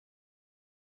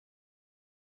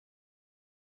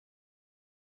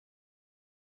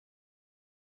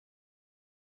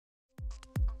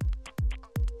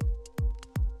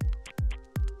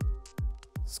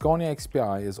Scania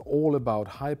XPI is all about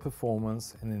high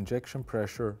performance in injection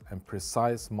pressure and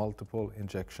precise multiple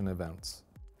injection events.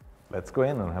 Let's go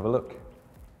in and have a look.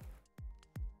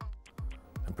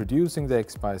 And producing the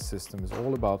XPI system is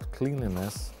all about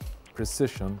cleanliness,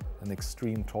 precision and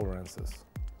extreme tolerances.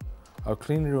 Our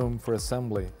clean room for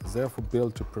assembly is therefore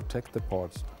built to protect the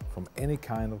parts from any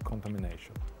kind of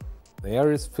contamination. The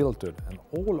air is filtered and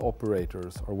all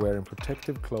operators are wearing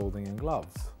protective clothing and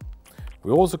gloves.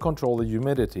 We also control the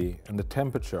humidity and the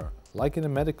temperature, like in a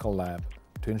medical lab,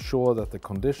 to ensure that the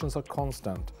conditions are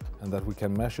constant and that we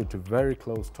can measure to very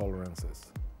close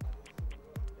tolerances.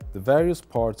 The various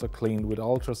parts are cleaned with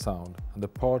ultrasound and the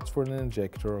parts for an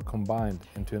injector are combined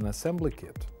into an assembly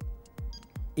kit.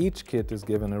 Each kit is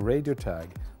given a radio tag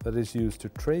that is used to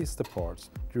trace the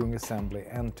parts during assembly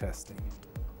and testing.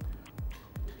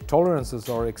 Tolerances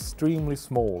are extremely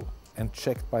small and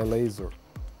checked by laser.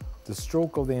 The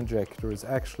stroke of the injector is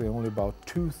actually only about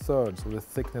 2/3 of the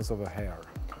thickness of a hair.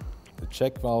 The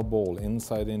check valve ball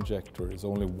inside the injector is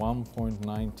only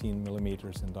 1.19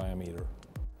 millimeters in diameter.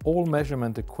 All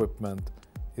measurement equipment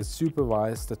is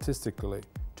supervised statistically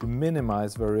to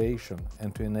minimize variation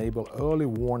and to enable early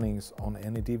warnings on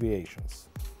any deviations.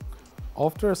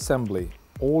 After assembly,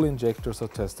 all injectors are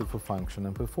tested for function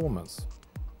and performance.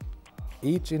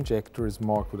 Each injector is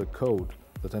marked with a code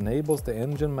that enables the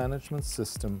engine management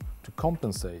system to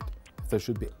compensate if there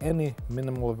should be any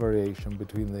minimal variation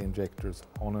between the injectors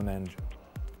on an engine.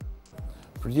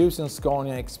 Producing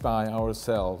Scania XPI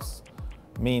ourselves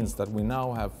means that we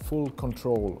now have full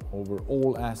control over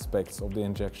all aspects of the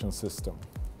injection system.